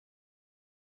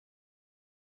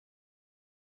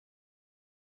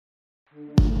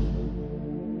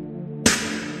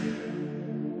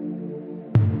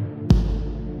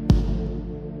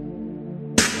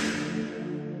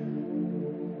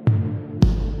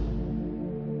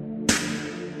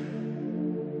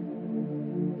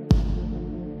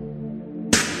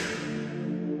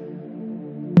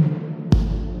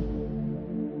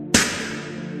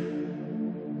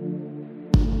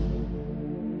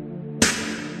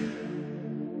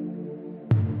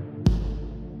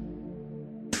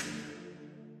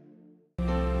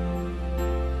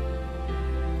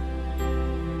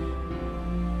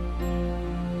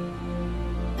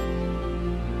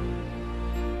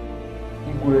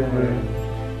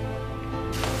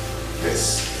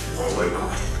Yes, you are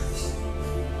welcome.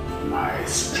 My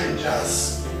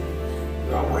strangers,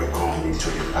 you are welcome into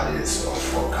the palace of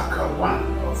Okaka, one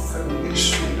of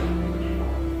English Kingdom.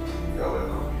 You are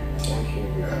welcome. Thank you.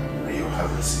 May you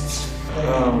have a seat.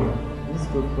 This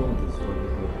good food is really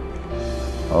good.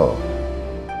 Oh,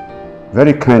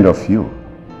 very kind of you.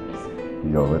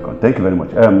 You are welcome. Thank you very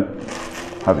much.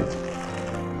 Have it.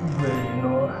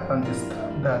 Well, I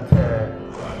understand that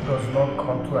does not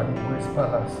come to an Igwe's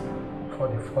palace for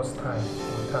the first time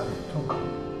without a token.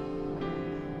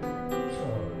 So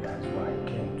that's why I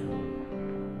came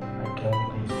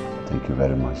this. Thank you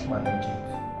very much. Manage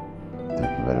it.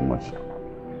 Thank you very much.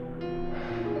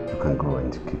 You can go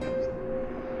and keep it.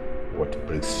 What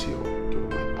brings you to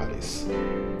my palace?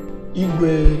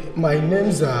 Igwe, my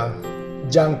names are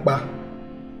Jankpa,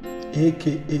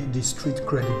 aka the street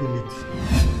credibility,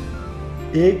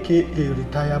 aka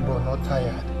retired but not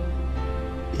tired,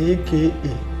 aka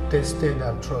tested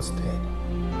and trusted,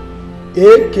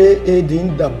 aka the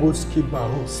Ndaboski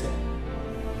Bahose.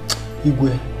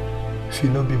 Igwe, if you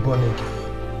no be born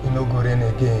again, you no go reign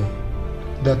again.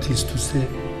 That is to say,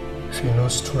 if you no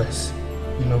stress,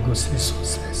 you no go see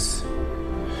success.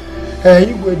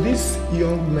 Igwe, these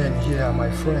young men here are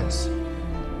my friends.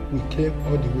 We came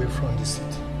all the way from the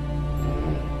city.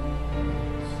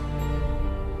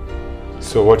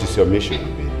 So what is your mission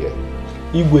to be here?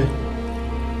 Igwe,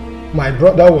 my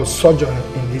brother was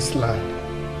sojourning in this land.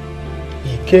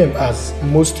 He came as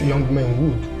most young men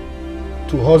would,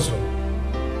 to hustle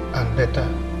and better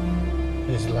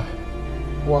his life.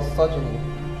 Was sojourning?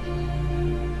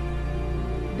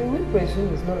 The we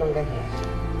presume is no longer here?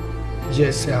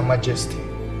 Yes, Your Majesty.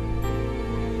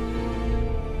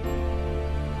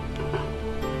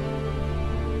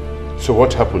 So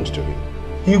what happened to him?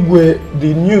 Igwe,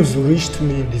 the news reached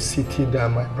me in the city that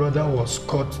my brother was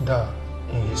cut down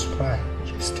in his prime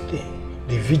yesterday.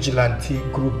 The vigilante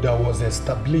group that was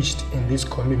established in this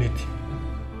community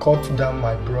cut down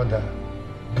my brother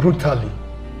brutally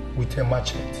with a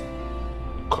machete.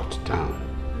 Cut down?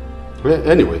 Well,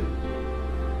 anyway,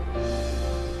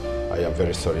 I am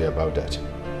very sorry about that.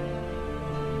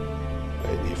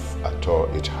 If at all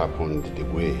it happened the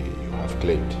way you have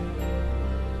claimed.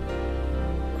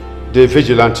 The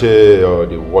vigilante or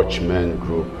the watchman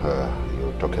group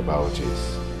you talk about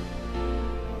is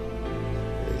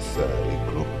a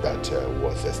group that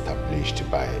was established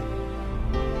by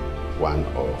one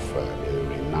of the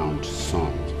renowned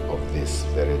sons of this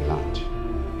very land.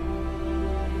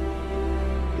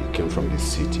 He came from the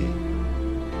city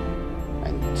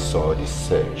and saw the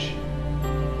surge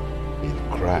in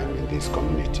crime in this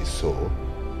community, so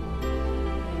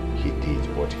he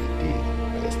did what he did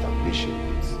by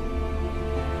establishing this.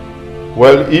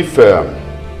 Well, if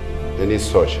any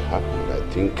such happened, I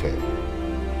think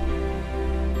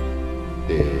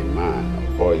the man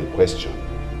or boy in question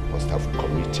must have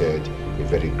committed a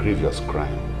very grievous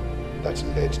crime that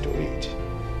led to it.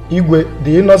 Igwe,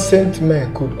 the innocent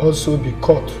man could also be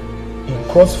caught in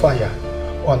crossfire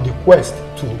on the quest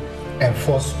to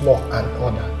enforce law and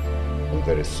order. I'm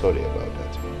very sorry about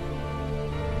that.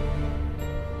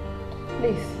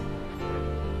 Please,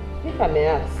 if I may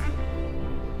ask,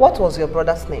 what was your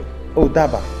brother's name? Oh,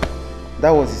 Daba.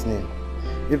 That was his name.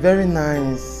 A very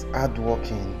nice,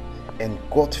 hard-working, and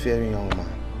God-fearing young man.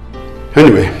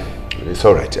 Anyway, it's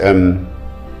all right.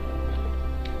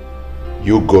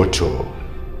 You go to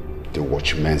the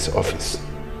watchman's office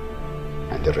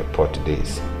and report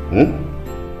this.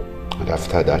 And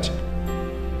after that,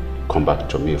 come back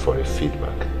to me for a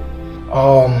feedback.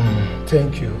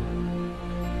 Thank you.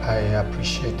 I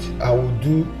appreciate it. I will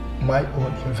do my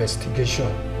own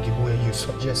investigation the way you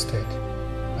suggested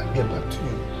and get back to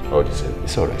you. Oh,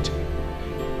 it's all right.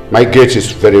 My gate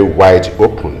is very wide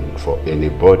open for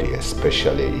anybody,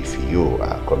 especially if you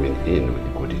are coming in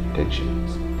with good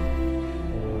intentions.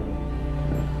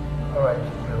 All right, I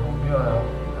will be around.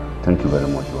 Thank you very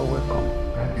much. You are welcome.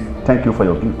 Thank you. Thank you for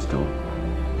your gift too.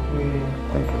 We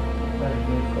Thank you. very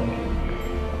grateful.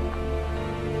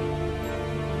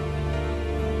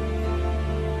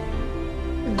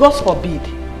 God forbid.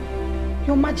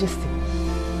 Your Majesty,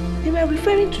 they were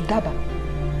referring to Daba,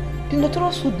 the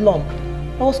notorious hoodlum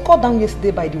that was called down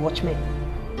yesterday by the watchmen.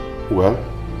 Well,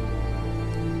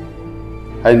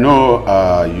 I know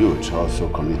our youth also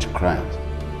commit crimes,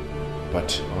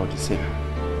 but all the same,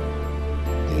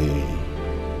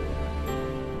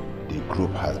 the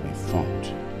group has been formed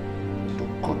to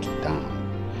cut down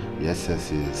the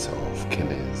excesses of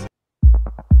killings.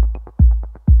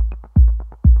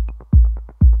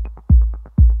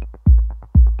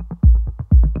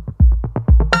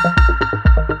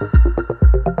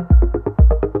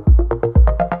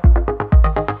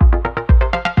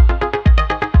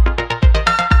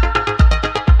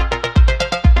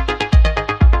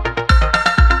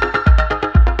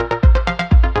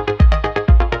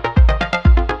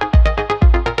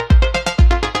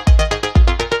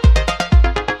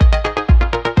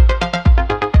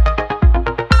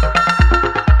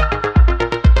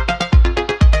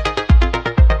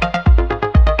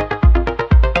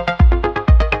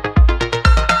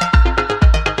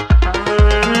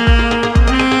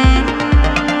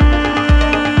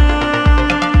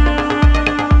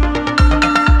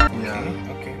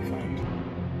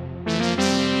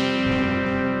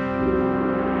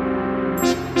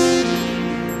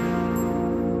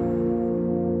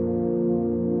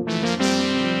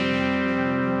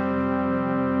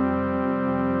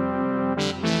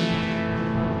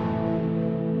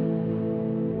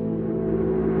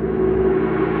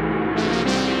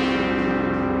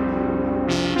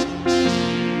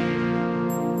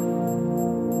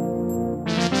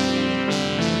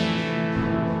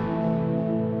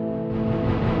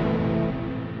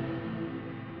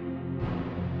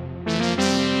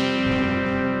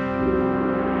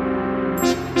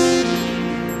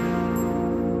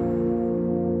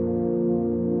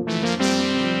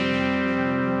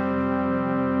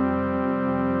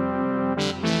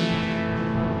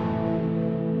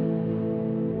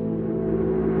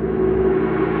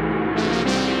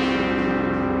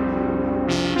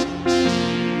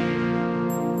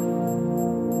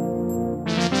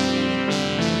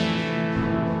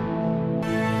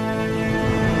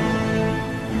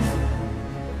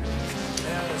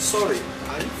 Sorry,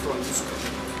 are you from this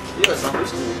country? Yes, I'm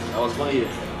used to it. I was born here.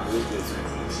 I lived here too.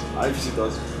 Are you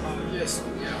visitors? Yes,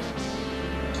 yeah.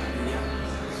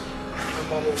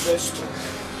 I'm an investor.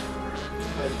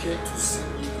 I came to see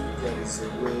if there is a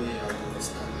way I can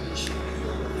establish your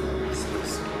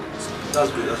business.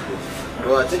 That's good, that's good.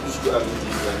 Well, I think you should go have a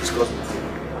meeting and discuss with him.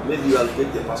 Maybe you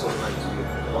allocate the password line to you.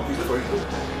 One people for you.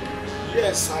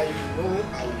 Yes, I know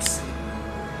I will see.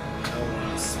 I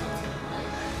will see.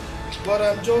 But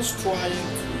I'm just trying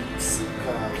to seek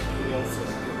opinion from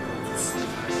people to see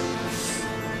how it is.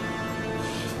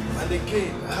 And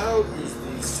again, how is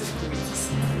the security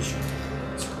situation?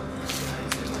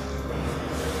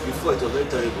 Before it was very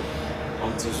terrible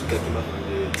until Zuka came back from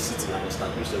the city and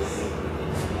established everything.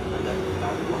 And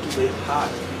I'm working very hard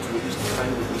to reduce the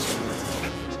crime in this community.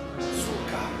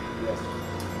 Zuka. Yes.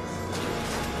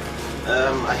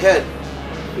 I heard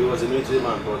he was a military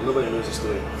man, but nobody knows the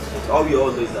story. But all we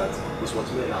all know is that these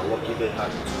watchmen are working very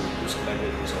hard to reduce crime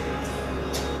in this community.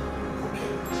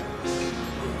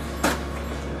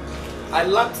 I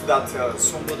learned that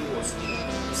somebody was killed.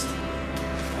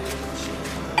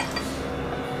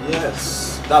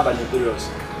 Yes, that by notorious.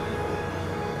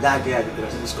 That guy had been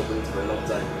in this community for a long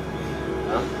time.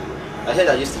 Huh? I heard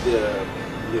that yesterday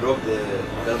he robbed the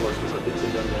Delmos because they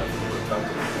changed their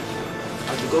contract.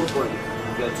 At the gunpoint,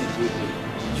 they are still doing it.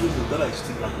 You know, that is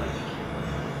still black magic.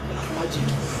 Magic.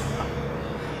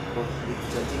 But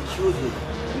they killed him.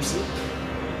 You see?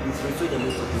 We've referred them to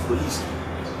the police.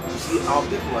 You see, our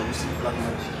people are using black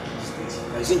magic.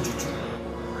 It's in juju.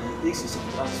 And it takes his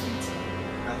class feet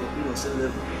at the play on same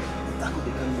level. They tackle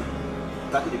the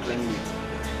crime rate.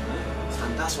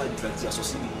 And that's why they are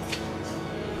succeeding.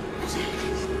 You see?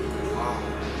 Wow.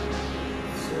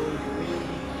 So you mean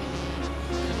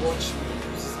watch me?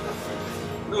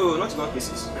 No, not in all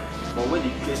cases. But when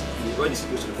the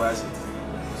situation requires it.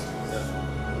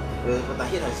 Yeah. But I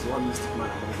hear that it's one mystic man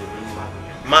among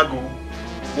the Mago.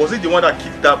 Was it the one that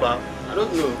killed Daba? I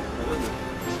don't know.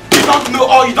 You don't know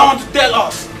or you don't want to tell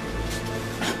us?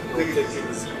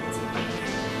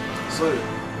 Sorry,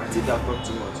 I think I've talked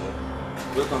too much.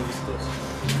 Welcome visitors.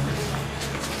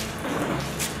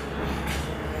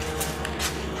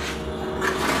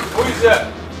 Who is there?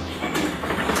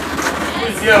 Who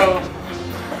is here?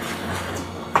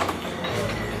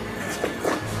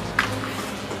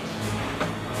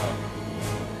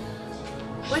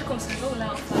 Welcome, sir. What will I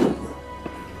offer you?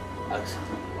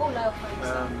 What will I offer you,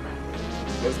 sir?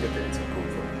 Let's get anything cool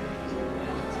for you.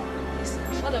 Yes, sir.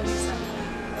 What are we, sir?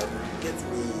 get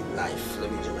me life.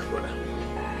 Let me join my brother.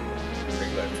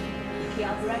 Okay,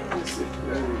 I'll be right back.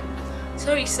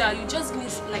 Sorry, sir. You just give me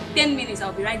like 10 minutes.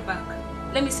 I'll be right back.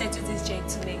 Let me settle this check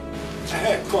today.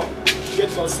 Hey, come.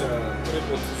 Get us 3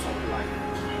 bottles of wine.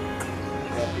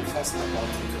 Yeah, be fast about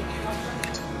it.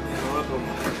 Yeah, no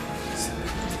problem.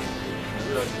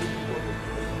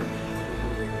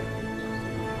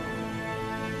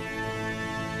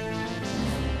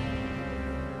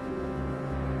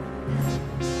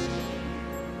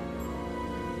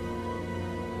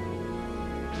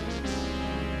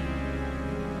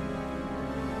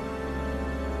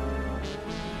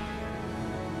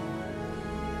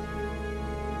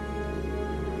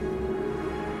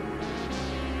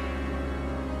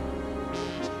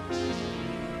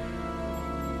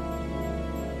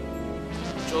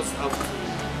 Just have to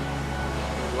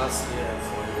last year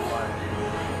for a while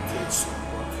take some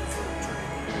bottles of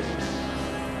drink.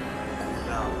 Cool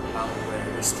down, now we're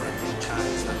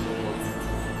re-strategize and know what to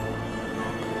do.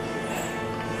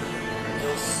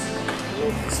 Just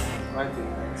love this right in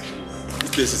nice.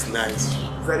 This place is nice.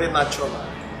 Very natural.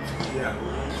 Yeah.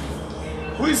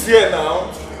 Who is here now?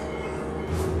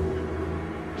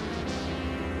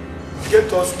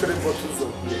 Get us 3 bottles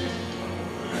of beer.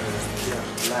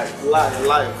 Life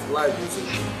is it.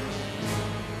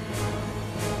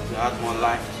 You add more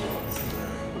life to us.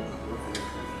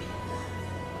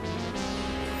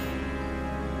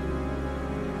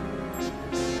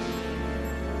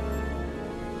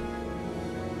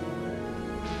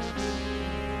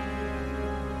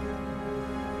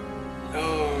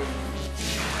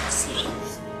 See,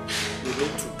 we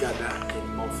need to gather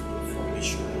enough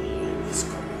information in this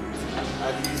community.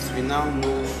 At least we now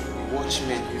know the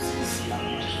watchmen uses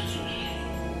language.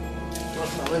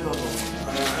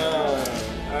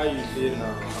 How you doing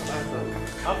now?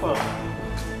 How far?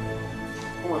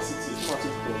 Come on, sit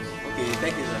close. Okay,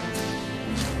 thank you, sir.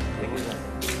 Thank you, sir.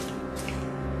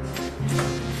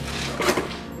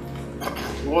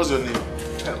 What's your name?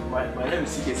 My name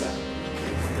is Chike, sir.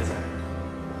 Yes, sir.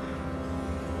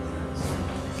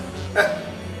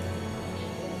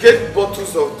 Get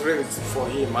bottles of drinks for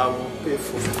him. I will pay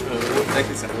for it. Thank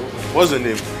you, sir. What's your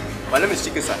name? My name is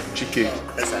Chike, sir. Chike.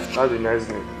 Yes, sir. That's a nice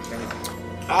name.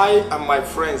 I and my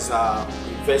friends are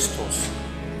investors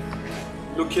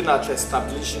looking at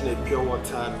establishing a pure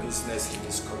water business in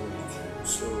this community.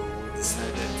 So we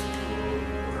decided to go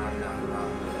round and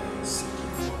round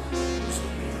seeking for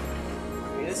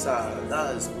something. Yes, sir.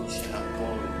 That is good.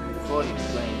 But before you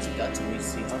plan to get to meet,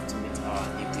 you have to meet our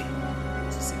EP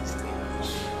to see the thing.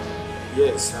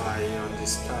 Yes, I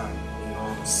understand. You know,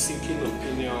 seeking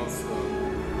opinion from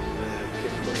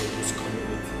people in this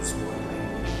community is what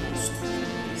I used to do.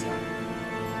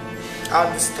 I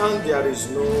understand there is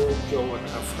no pure water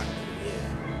factory here.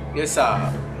 Yes, sir.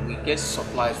 We get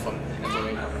supplies from the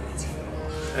neighboring community.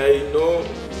 You know,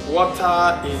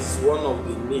 water is one of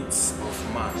the needs of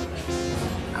man,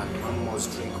 and man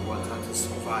must drink water to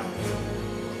survive.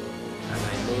 And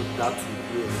I know that would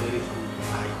be a very good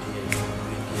idea to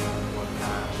bring in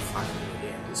water factory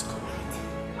here in this community.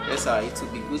 Yes, sir. It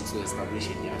would be good to establish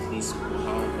it at least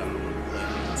employment.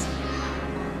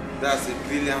 That's a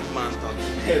brilliant man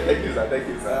talking. Thank you, sir. Thank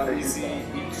you, sir. You see,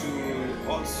 it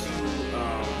will also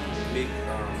make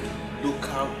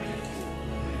local people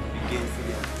begin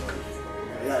feeling employed.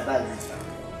 Yeah, that's it, sir.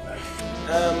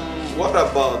 What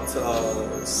about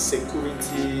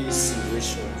security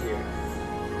situation here?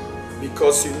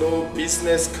 Because you know,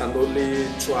 business can only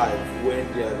thrive when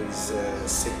there is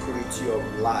security of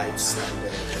lives and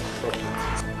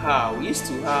properties. We used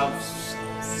to have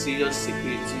serious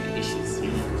security issues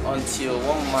until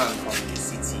one man from the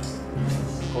city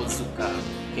called Zuka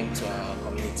came to our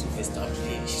community to establish. I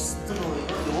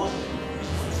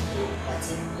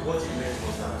think what he meant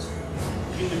was that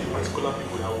you know the particular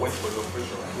people that went for the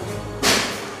operation.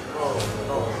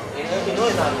 No. You know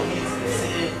in our community they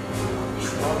say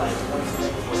it's not like one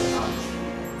thing for the house.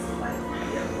 Like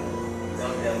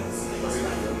tell them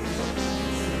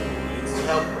to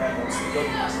help them to get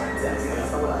the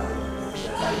society.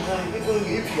 Even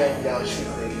if you are in their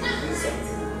shoes, they do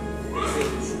something. They say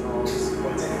it's not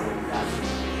supported from that.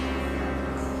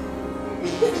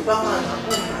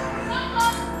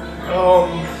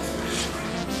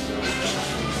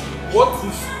 What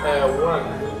if one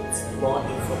needs more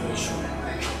information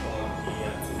on the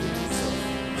activities of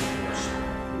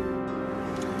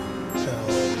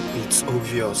It's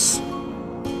obvious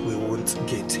we won't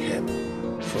get help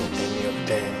from any of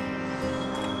them.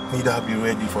 Neither be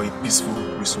ready for a peaceful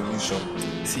resolution.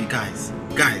 See, guys,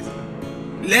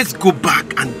 let's go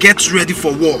back and get ready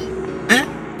for war.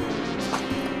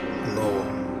 No,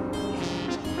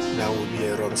 that would be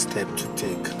a wrong one step to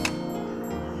take.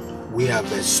 We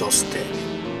have exhausted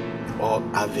all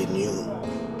avenue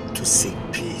to seek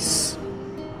peace.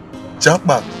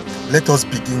 Jackman, let us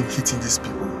begin hitting these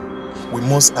people. We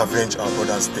must avenge our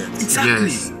brother's death.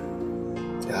 Exactly. Yes.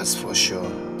 That's for sure.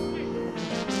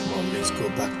 But let's go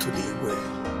back to the way.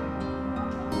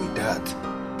 With that,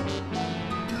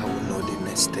 I will know the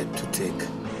next step to take.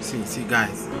 See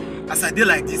guys, as I did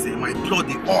like this, my blood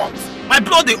they hot. My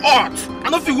blood they hot. I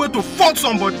don't feel way to fuck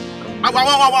somebody. I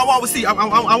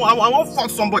won't fuck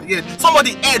somebody here.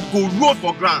 Somebody head go roll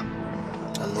for ground.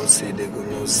 I know say they go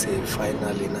no say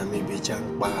finally na me be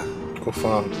Jackba.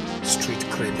 Confirm. Street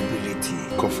credibility.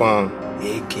 Confirm.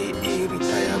 AKA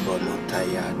retired but not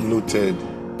tired. Noted.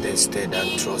 Tested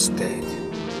and trusted.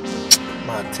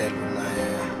 Ma tell you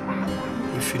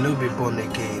now, if you no be born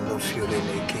again, no feeling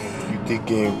again. You take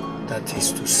game. That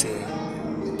is to say,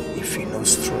 if you no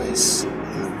stress, you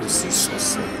no go see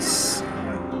success.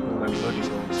 My bloody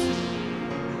hot.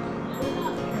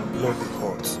 My bloody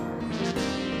hot.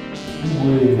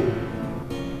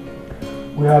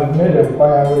 We have made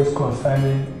inquiries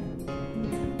concerning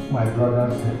my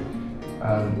brother's death,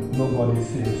 and nobody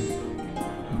seems to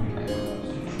be clear.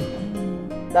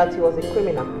 That he was a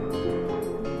criminal?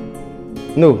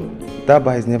 No,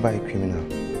 Daba is never a criminal.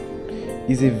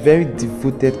 He's a very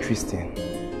devoted Christian.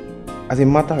 As a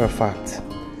matter of fact,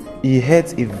 he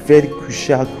holds a very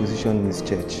crucial position in his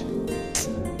church.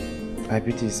 I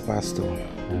pity his pastor,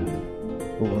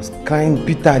 who was crying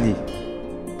bitterly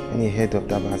when he heard of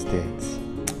Daba's death.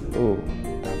 Oh,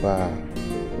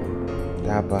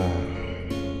 Daba.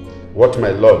 What my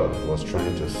Lord was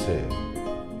trying to say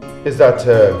is that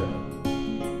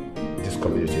this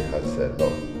community has a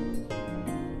law,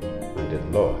 and the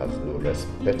law has no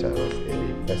respect of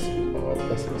any person or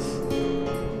persons,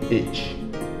 age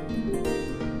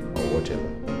or whatever.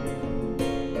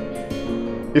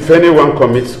 If anyone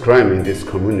commits crime in this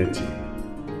community,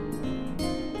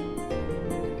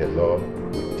 the law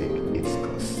will take its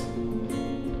course.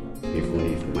 Even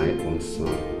if my own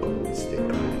son commits the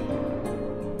crime,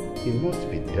 he must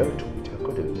be dealt with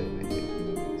accordingly.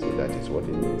 So that is what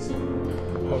it means.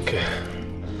 Okay.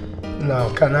 Now,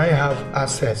 can I have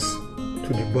access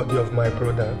to the body of my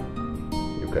brother?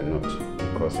 You cannot,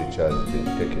 because it has been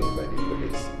taken by the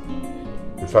police.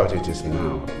 In fact, it is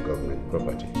now government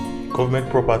property. Government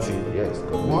property? Yes,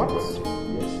 government property.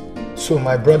 Yes. So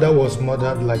my brother was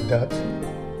murdered like that?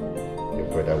 Your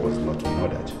brother was not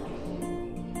murdered.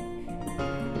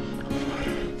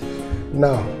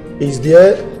 Now, is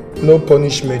there no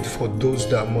punishment for those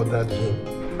that murdered him?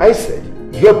 I said,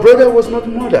 your brother was not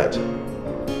murdered.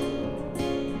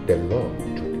 The law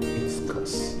took its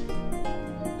course.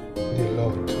 The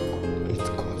law took its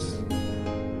course.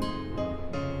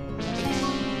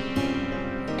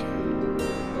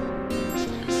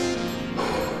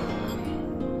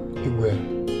 You will.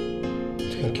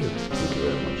 Thank you. Thank you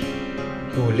very much.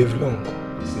 You will live long.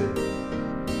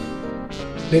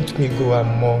 Let me go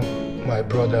among my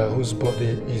brother whose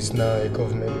body is now a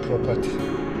government property.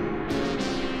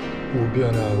 We'll be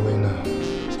on our way now.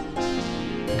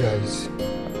 Guys,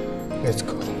 let's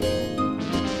go.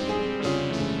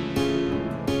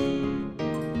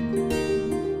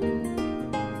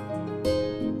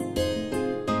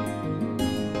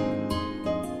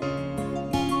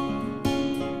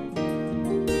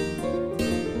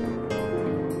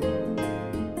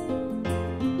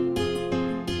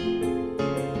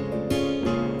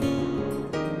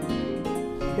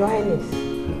 Your Highness,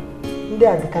 they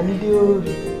are the Canadian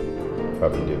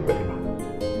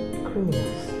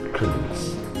criminals. Criminals.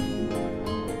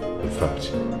 In fact,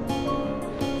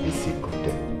 we seek of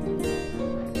them.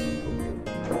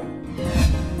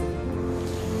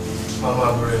 Mama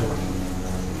Bray,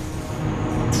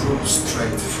 drove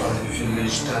straight from the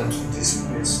village down to this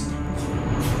place.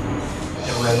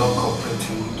 They were not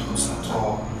cooperating with us at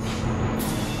all.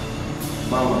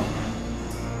 Mama,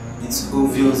 it's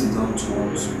obvious they don't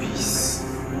want peace.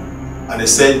 And they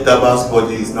said Daba's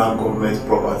body is now government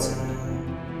property.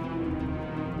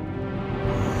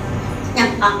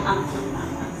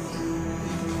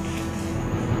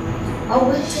 I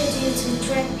wanted you to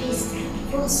try peace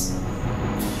first.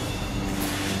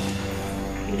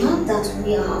 Not that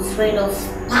we are afraid of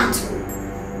battle.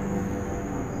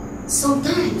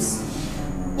 Sometimes,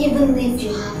 even if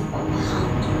you have upper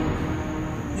hand,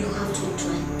 you have to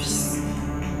try peace.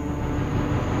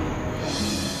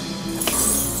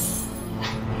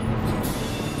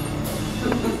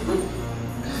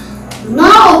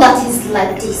 Now that it's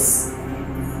like this,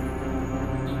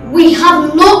 we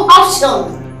have no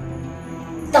option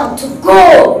than to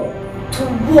go to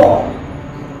war.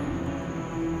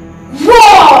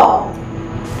 War!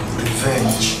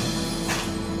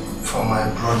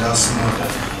 just know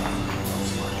that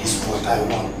it's what I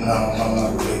want now,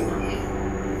 Mama baby.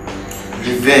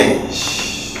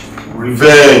 Revenge.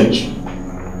 Revenge.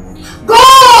 Go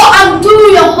and do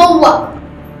your homework.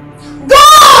 Go!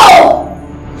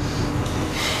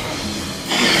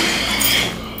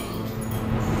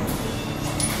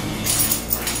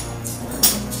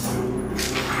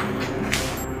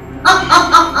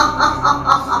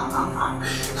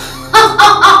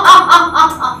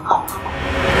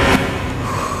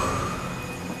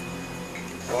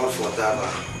 All for Daba.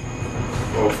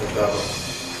 All for Daba.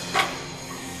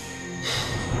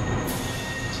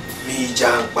 Mi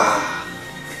Jangpa,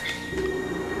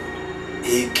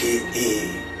 aka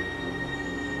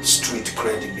Street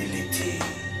Credibility,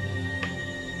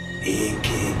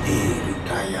 aka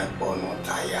Retired or Not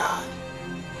Tired,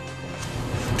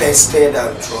 Tested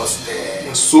and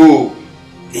Trusted, So,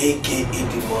 aka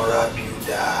the Moral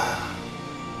Builder,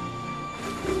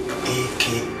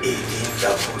 aka the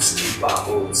Double Keeper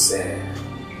Wholesale,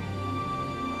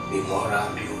 the Moral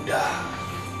Builder.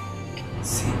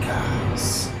 See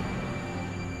guys,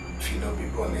 if you don't be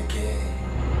born again,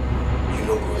 you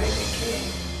don't go reign again.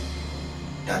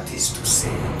 That is to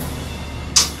say,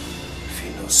 if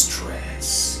you no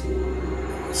stress, you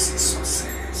go see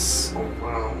success. Oh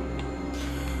wow.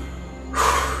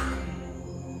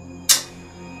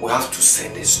 We have to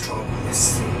send a strong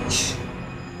message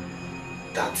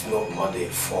that nobody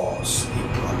falls a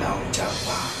brother of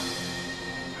Japa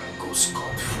and goes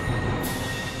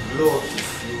scot-free. Lord will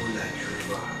flow like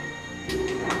river.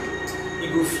 It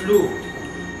will flow.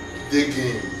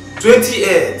 digging. 20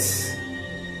 heads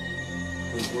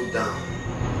will go down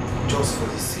just for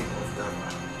the sake of that.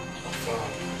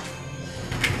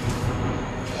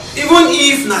 Even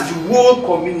if not the whole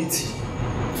community,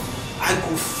 I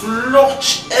could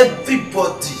flush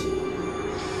everybody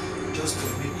just to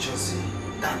make sure say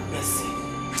that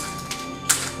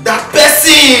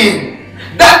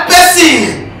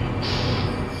person.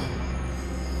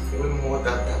 Even more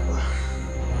than that.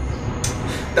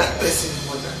 That person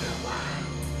more than that.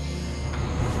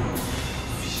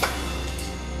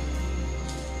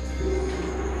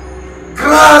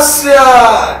 Gracias.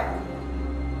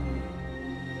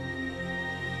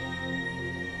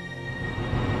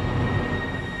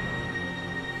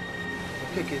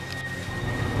 Okay.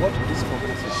 What this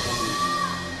conversation is?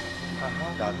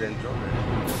 That then drop it.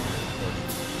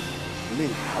 Me,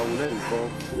 I will not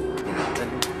involve in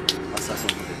attending assassin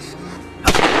bullets.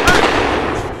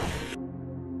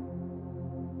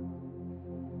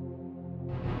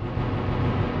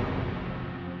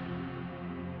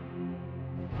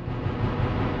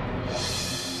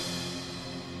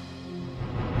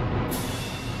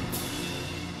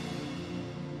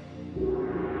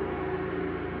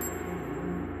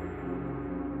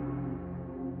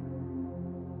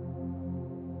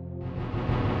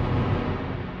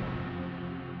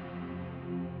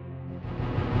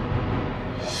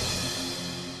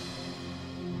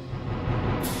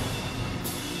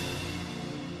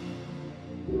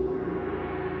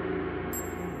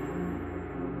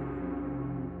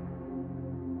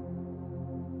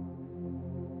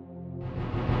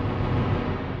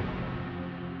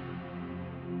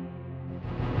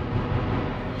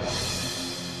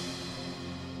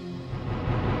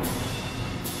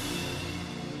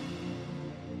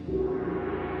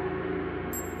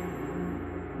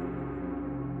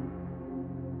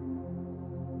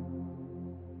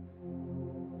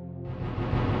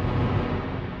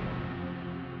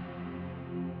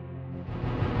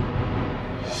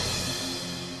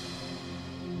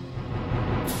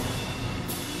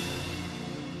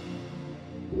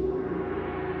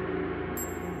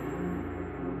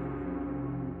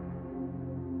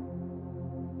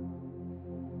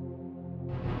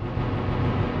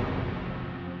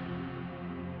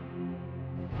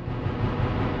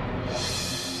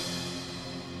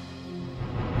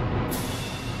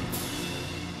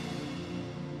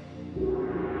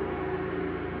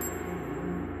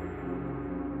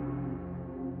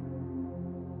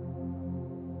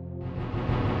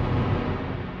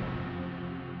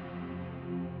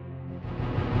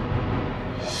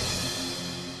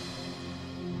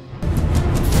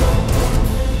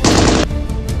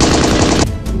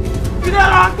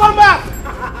 Come back!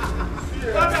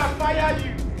 Come and fire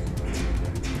you!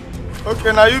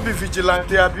 Okay, now you be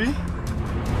vigilante, Abi.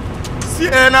 See,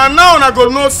 and now I go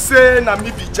no say na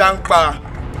me be Jankpa,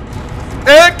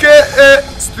 aka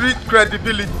Street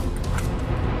Credibility,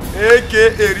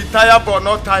 aka Retired but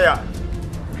Not Tired,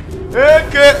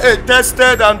 aka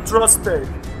Tested and Trusted,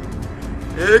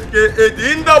 aka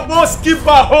the Boss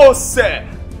Keeper Wholesale.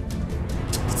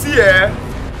 See,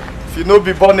 If you no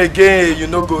be born again, you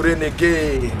no go reign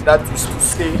again. That is to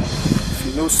say, if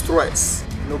you no stress,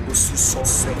 you no go see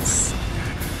success.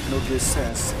 No get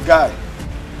sense. Guy,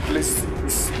 let's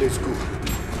go.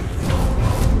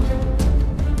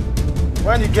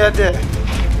 When you get there,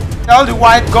 tell the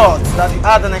white gods that you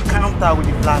had an encounter with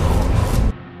the black god.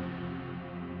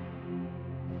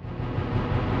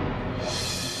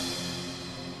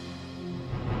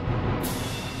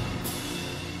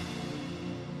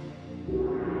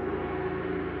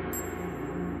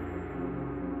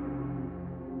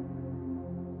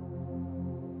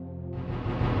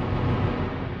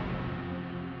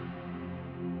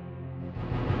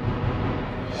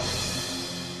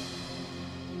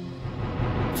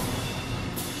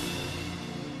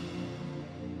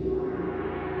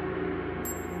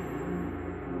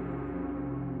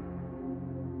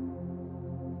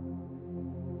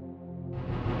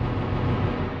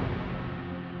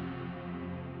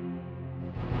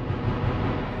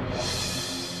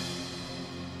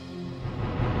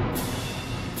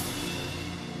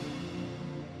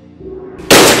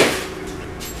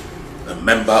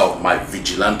 Member of my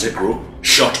vigilante group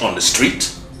shot on the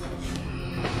street?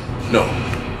 No.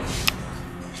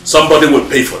 Somebody will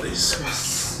pay for this.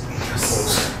 Yes.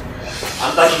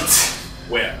 Under it.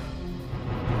 Where?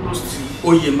 Close to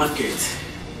Oye Market.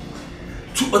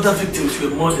 2 other victims were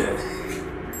murdered,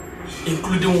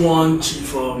 including one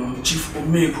Chief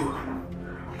Omegu.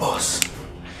 Boss,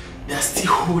 they are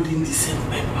still holding the same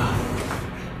paper.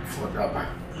 For Daba?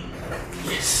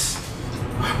 Yes.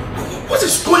 What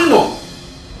is going on?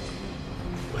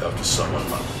 We have to summon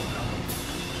Mago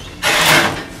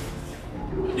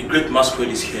now. The great masquerade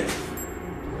is here.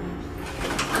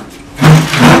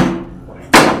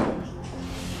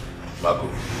 Mago,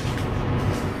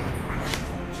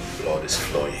 blood is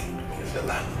flowing in the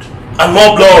land. And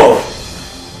more blood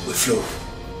will flow.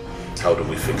 How do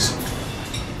we fix it?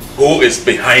 Who is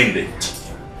behind it?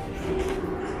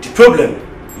 The problem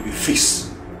will be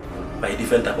fixed by a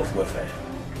different type of warfare.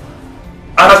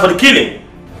 And as for the killing,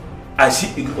 I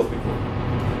see a group of people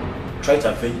try to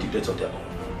avenge the deaths of their own.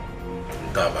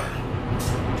 Daba,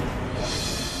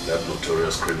 that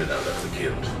notorious criminal that we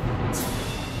killed.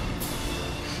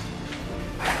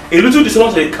 A little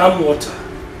dishonest in calm water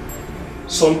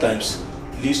sometimes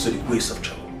leads to the waste of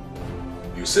trouble.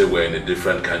 You say we're in a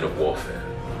different kind of warfare.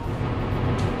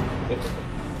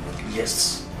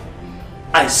 Yes.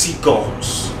 I see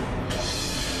guns.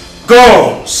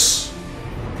 Guns!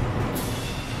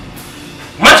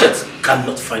 Machetes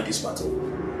cannot fight this battle.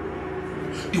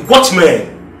 The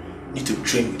watchmen need to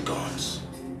train with guns.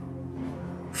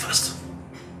 First.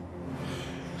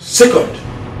 Second,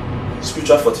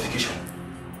 spiritual fortification,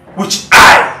 which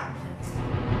I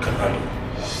can handle.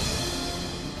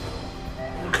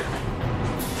 Okay.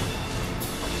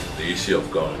 The issue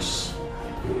of guns,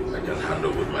 I can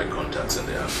handle with my contacts in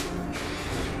the army.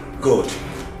 Good.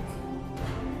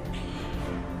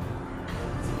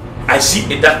 I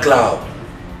see a dark cloud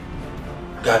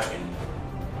gathering.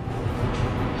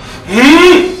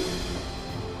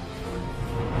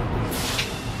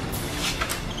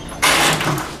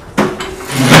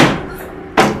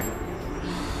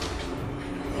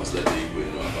 Must let the Igwe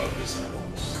know about this at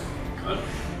once.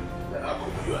 Let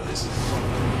Akub, you are listening.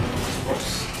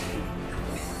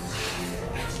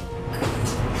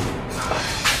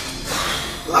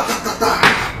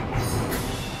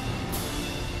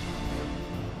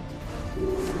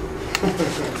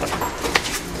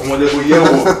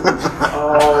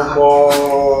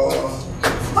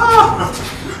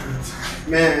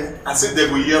 Man, I said they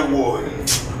will hear war.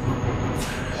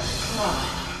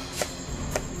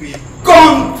 We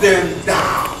gunned them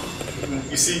down.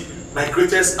 You see, my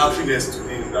greatest happiness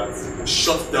today is that we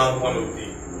shot down one of the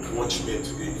watchmen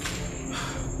today.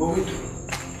 But wait,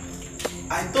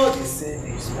 I thought they said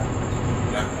they used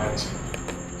black magic.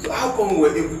 So how come we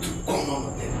were able to gun one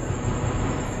of them down?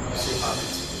 I'm so happy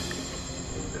today.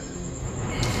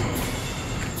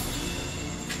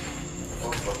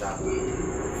 What for that?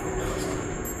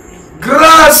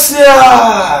 Gracias!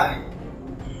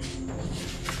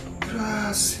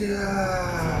 Gracias!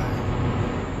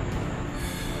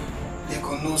 They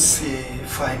gonna say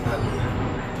finally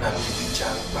that we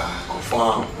Jangba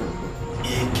confirm,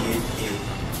 aka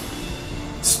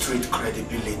street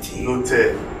credibility,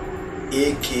 Noted.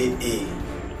 aka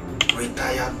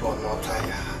retired but not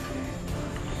tired,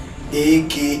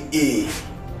 aka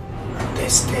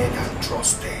tested and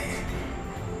trusted,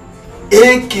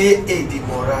 aka the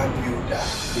moral builder,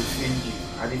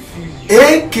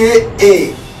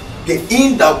 aka the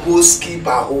Indaboski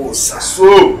Bahosa.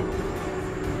 So,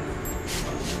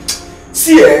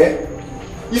 See,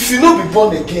 If you no be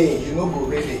born again, you no go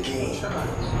reign again.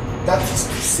 That is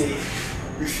to say,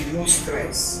 if you no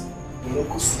stress, you no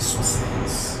go see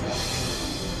success.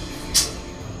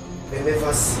 They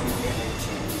never see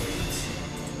anything yet.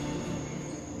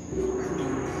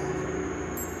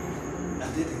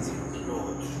 And that is in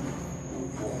blood.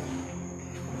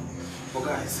 But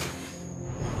guys,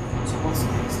 so what's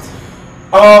next?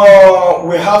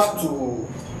 We have to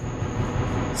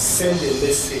send a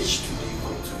message to